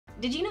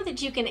Did you know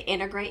that you can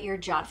integrate your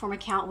Jotform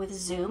account with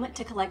Zoom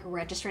to collect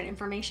registrant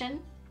information?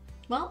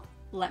 Well,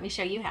 let me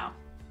show you how.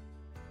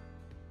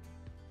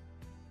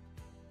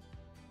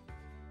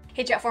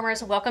 Hey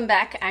Jotformers, welcome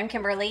back. I'm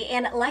Kimberly,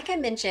 and like I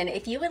mentioned,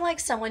 if you would like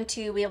someone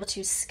to be able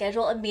to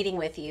schedule a meeting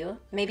with you,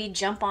 maybe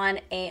jump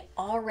on a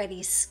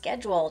already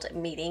scheduled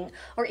meeting,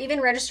 or even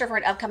register for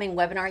an upcoming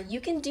webinar,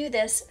 you can do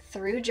this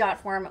through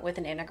Jotform with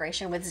an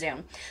integration with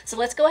Zoom. So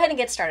let's go ahead and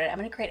get started. I'm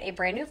going to create a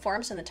brand new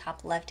form. So in the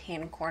top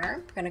left-hand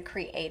corner, we're going to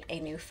create a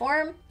new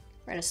form.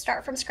 We're going to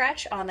start from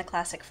scratch on the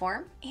classic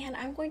form, and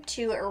I'm going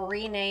to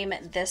rename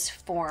this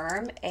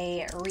form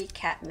a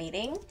recap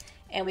meeting.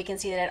 And we can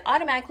see that it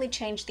automatically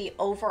changed the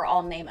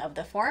overall name of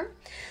the form.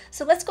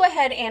 So let's go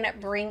ahead and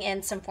bring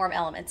in some form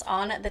elements.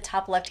 On the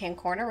top left-hand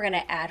corner, we're going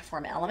to add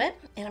form element,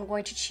 and I'm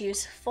going to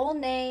choose full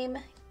name,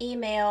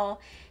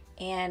 email,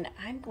 and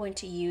I'm going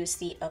to use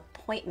the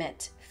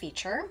appointment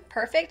feature.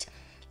 Perfect.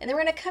 And then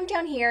we're going to come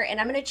down here and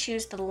I'm going to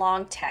choose the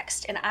long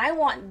text, and I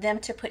want them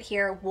to put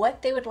here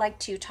what they would like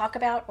to talk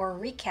about or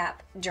recap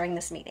during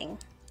this meeting.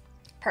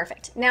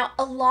 Perfect. Now,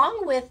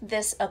 along with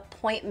this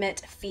appointment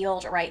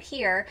field right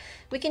here,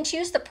 we can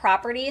choose the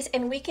properties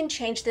and we can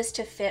change this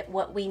to fit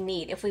what we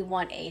need. If we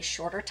want a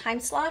shorter time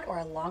slot or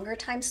a longer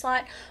time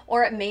slot,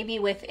 or maybe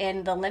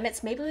within the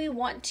limits, maybe we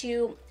want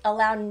to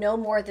allow no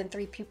more than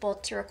 3 people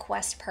to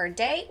request per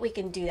day, we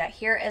can do that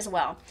here as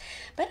well.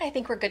 But I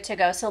think we're good to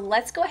go. So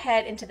let's go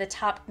ahead into the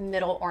top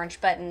middle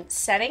orange button,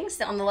 settings.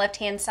 On the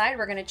left-hand side,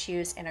 we're going to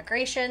choose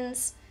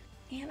integrations,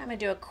 and I'm going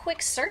to do a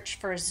quick search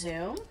for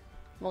Zoom.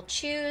 We'll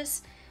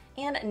choose,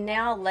 and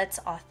now let's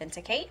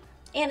authenticate.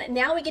 And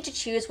now we get to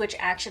choose which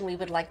action we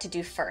would like to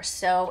do first.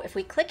 So if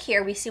we click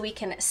here, we see we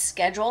can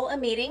schedule a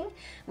meeting,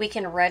 we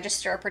can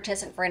register a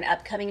participant for an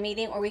upcoming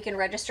meeting, or we can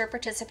register a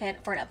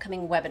participant for an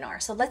upcoming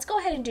webinar. So let's go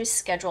ahead and do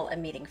schedule a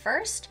meeting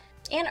first.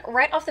 And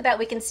right off the bat,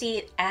 we can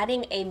see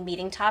adding a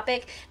meeting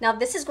topic. Now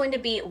this is going to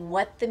be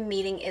what the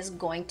meeting is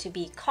going to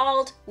be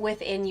called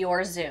within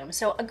your Zoom.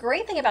 So a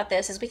great thing about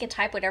this is we can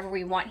type whatever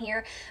we want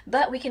here,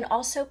 but we can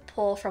also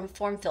pull from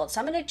form fields. So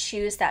I'm going to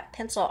choose that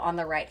pencil on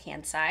the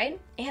right-hand side,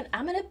 and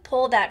I'm going to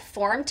pull that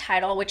form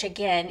title, which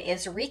again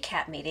is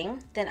recap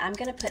meeting. Then I'm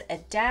going to put a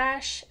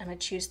dash. I'm going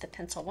to choose the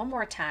pencil one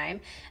more time,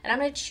 and I'm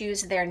going to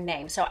choose their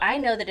name. So I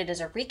know that it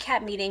is a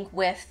recap meeting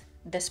with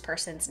this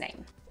person's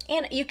name.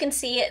 And you can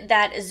see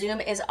that Zoom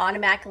is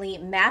automatically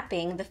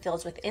mapping the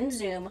fields within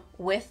Zoom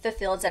with the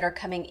fields that are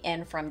coming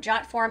in from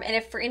Jotform. And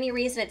if for any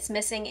reason it's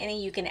missing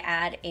any, you can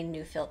add a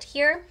new field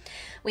here.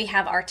 We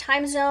have our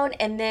time zone,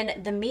 and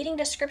then the meeting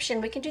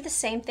description, we can do the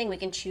same thing. We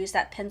can choose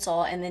that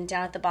pencil, and then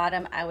down at the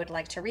bottom, I would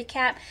like to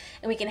recap,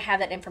 and we can have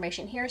that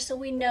information here so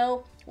we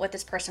know what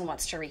this person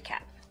wants to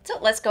recap. So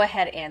let's go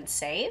ahead and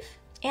save.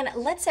 And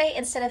let's say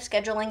instead of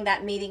scheduling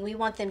that meeting, we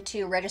want them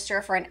to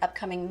register for an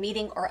upcoming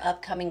meeting or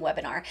upcoming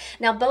webinar.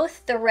 Now,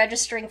 both the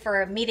registering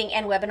for a meeting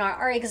and webinar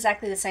are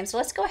exactly the same. So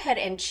let's go ahead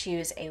and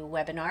choose a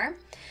webinar.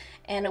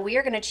 And we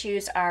are going to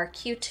choose our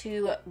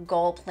Q2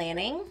 goal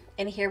planning.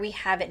 And here we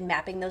have it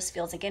mapping those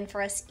fields again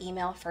for us,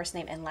 email, first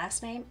name, and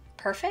last name.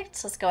 Perfect.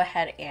 So let's go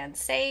ahead and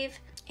save.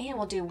 And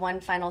we'll do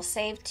one final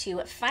save to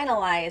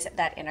finalize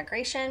that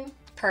integration.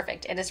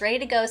 Perfect, it is ready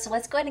to go. So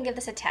let's go ahead and give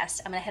this a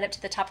test. I'm gonna head up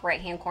to the top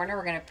right-hand corner.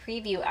 We're gonna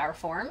preview our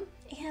form,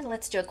 and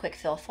let's do a quick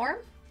fill form.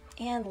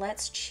 And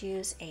let's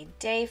choose a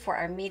day for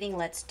our meeting.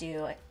 Let's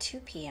do 2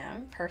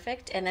 p.m.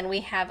 Perfect. And then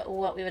we have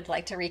what we would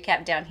like to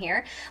recap down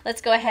here.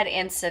 Let's go ahead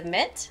and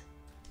submit,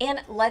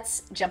 and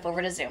let's jump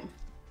over to Zoom.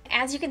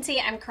 As you can see,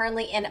 I'm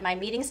currently in my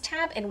meetings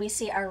tab, and we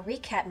see our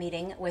recap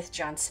meeting with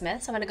John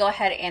Smith. So I'm going to go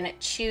ahead and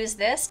choose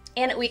this,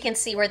 and we can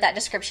see where that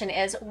description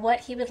is,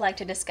 what he would like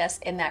to discuss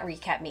in that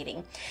recap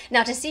meeting.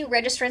 Now, to see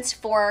registrants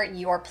for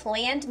your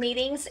planned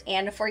meetings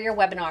and for your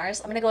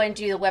webinars, I'm going to go ahead and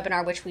do the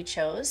webinar which we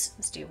chose.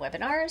 Let's do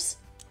webinars,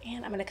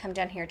 and I'm going to come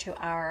down here to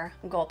our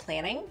goal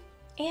planning.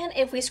 And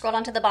if we scroll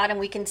down to the bottom,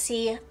 we can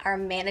see our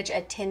manage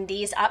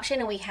attendees option,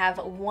 and we have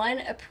one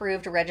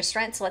approved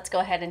registrant. So let's go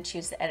ahead and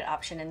choose the edit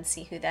option and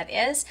see who that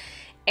is.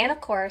 And of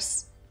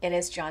course, it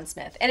is John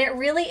Smith. And it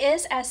really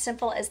is as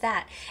simple as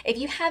that. If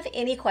you have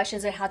any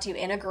questions on how to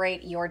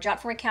integrate your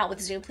Jotform account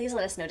with Zoom, please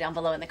let us know down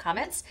below in the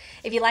comments.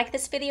 If you like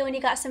this video and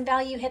you got some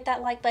value, hit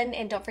that like button,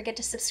 and don't forget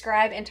to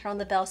subscribe and turn on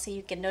the bell so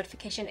you get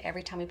notification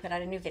every time we put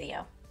out a new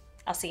video.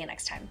 I'll see you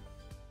next time.